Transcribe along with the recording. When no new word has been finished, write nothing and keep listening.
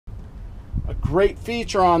great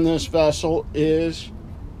feature on this vessel is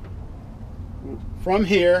from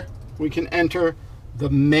here we can enter the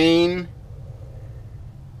main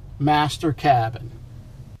master cabin.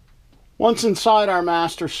 Once inside our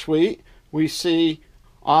master suite, we see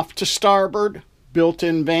off to starboard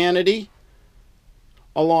built-in vanity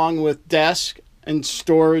along with desk and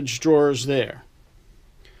storage drawers there.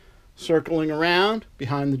 Circling around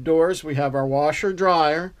behind the doors, we have our washer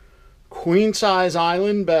dryer, queen size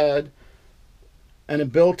island bed, and a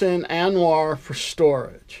built-in anwar for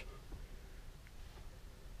storage.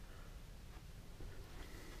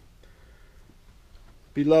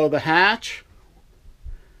 Below the hatch,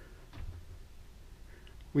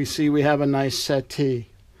 we see we have a nice settee.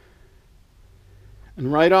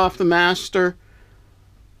 And right off the master,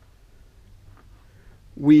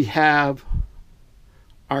 we have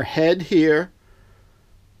our head here,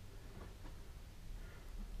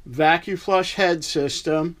 vac-u-flush head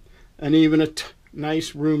system, and even a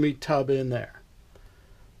nice roomy tub in there.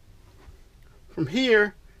 From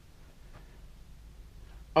here,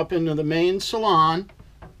 up into the main salon,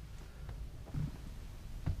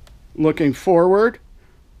 looking forward,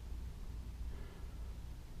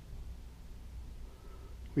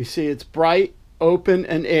 we see it's bright, open,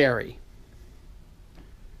 and airy.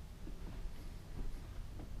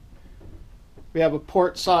 We have a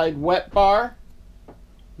port side wet bar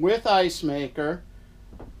with ice maker.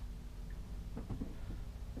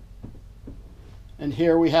 And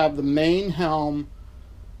here we have the main helm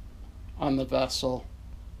on the vessel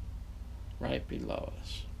right below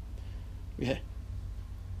us.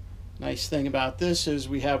 Nice thing about this is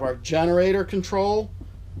we have our generator control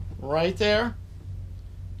right there.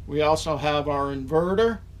 We also have our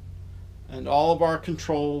inverter, and all of our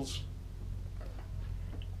controls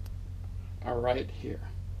are right here.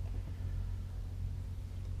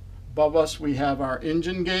 Above us we have our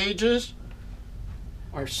engine gauges.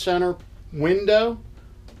 Our center window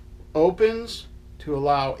opens to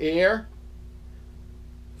allow air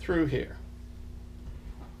through here.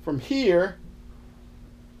 From here,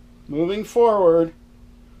 moving forward,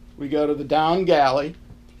 we go to the down galley.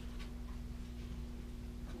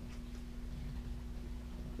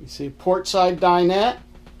 We see a port side dinette.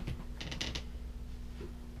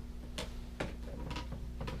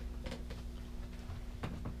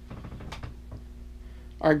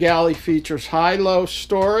 Our galley features high-low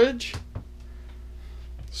storage,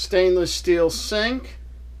 stainless steel sink,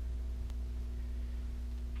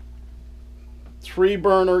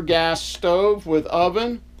 3-burner gas stove with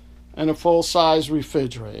oven, and a full-size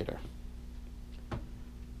refrigerator.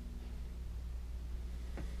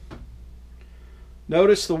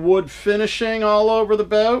 Notice the wood finishing all over the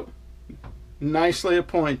boat, nicely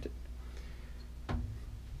appointed.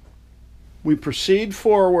 We proceed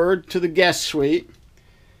forward to the guest suite.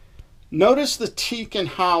 Notice the teak and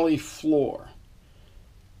holly floor.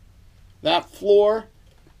 That floor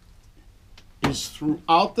is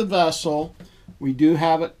throughout the vessel. We do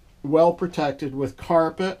have it well protected with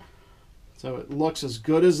carpet, so it looks as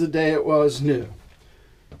good as the day it was new.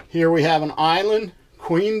 Here we have an island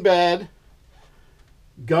queen bed,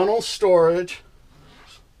 gunnel storage,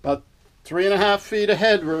 about 3.5 feet of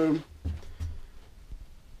headroom,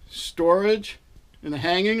 storage in a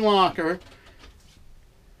hanging locker,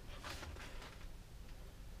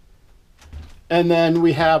 and then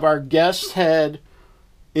we have our guest head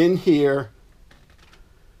in here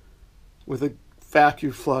with a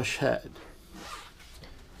vac-u-flush head.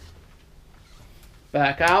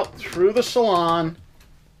 Back out through the salon.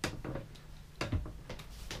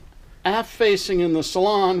 Aft facing in the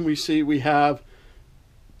salon, we see we have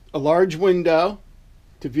a large window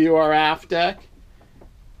to view our aft deck,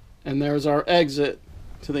 and there's our exit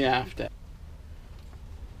to the aft deck.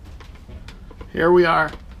 Here we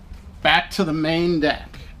are back to the main deck.